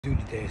do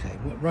today is like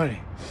what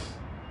running.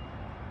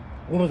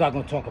 What was I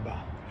gonna talk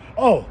about?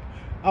 Oh,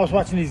 I was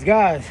watching these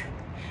guys,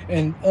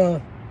 and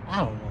I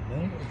don't know,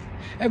 man.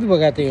 Everybody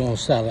got their own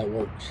style that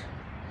works.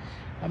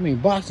 I mean,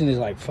 boxing is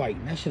like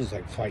fighting. That shit is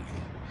like fighting.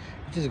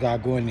 You just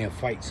gotta go in there and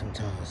fight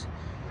sometimes.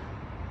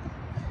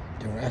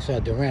 I saw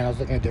Durant. I was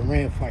looking at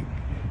Durant fight.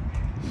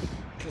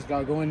 Just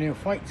gotta go in there and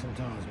fight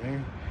sometimes,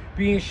 man.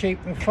 Be in shape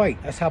and fight.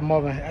 That's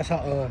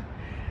how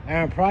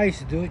Aaron Pryor used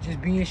to do it.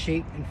 Just be in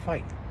shape and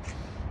fight.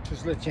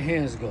 Just let your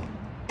hands go.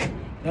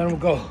 Let them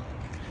go.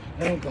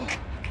 Let them go.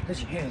 Let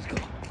your hands go.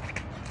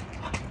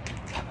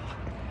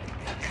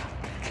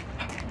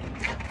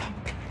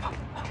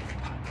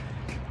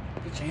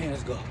 Let your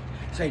hands go.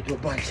 Say do a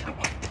body shot.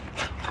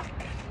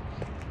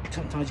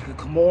 Sometimes you can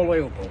come all the way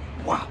over.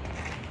 Wow.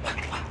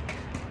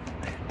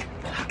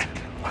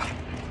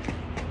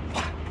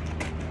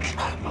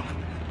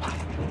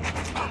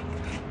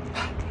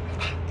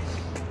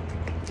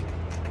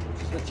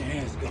 Just let your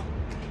hands go.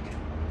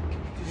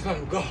 Just let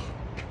them go.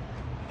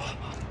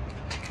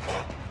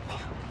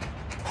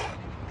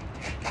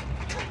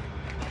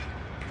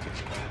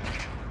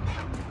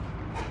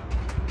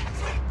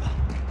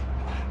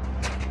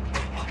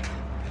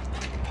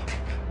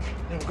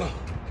 Let them go.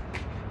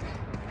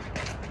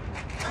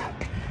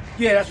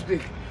 Yeah, that's what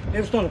they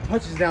was throwing the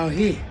punches down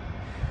here.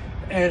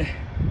 And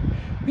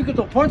you can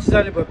throw punches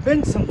out there, but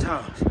bend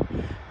sometimes.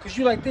 Cause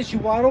you like this, you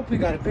wide open, you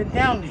gotta bend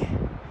down there.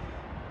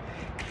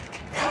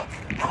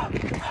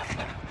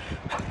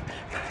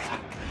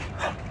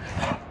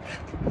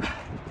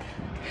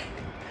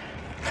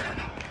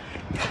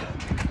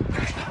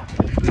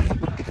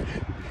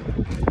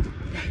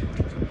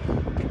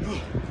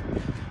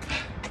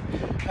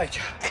 Alright,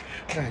 y'all.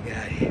 I gotta get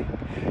out of here.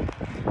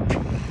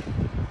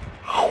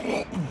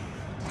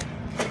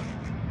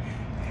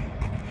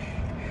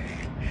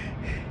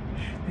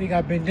 You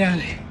gotta bend down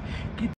there.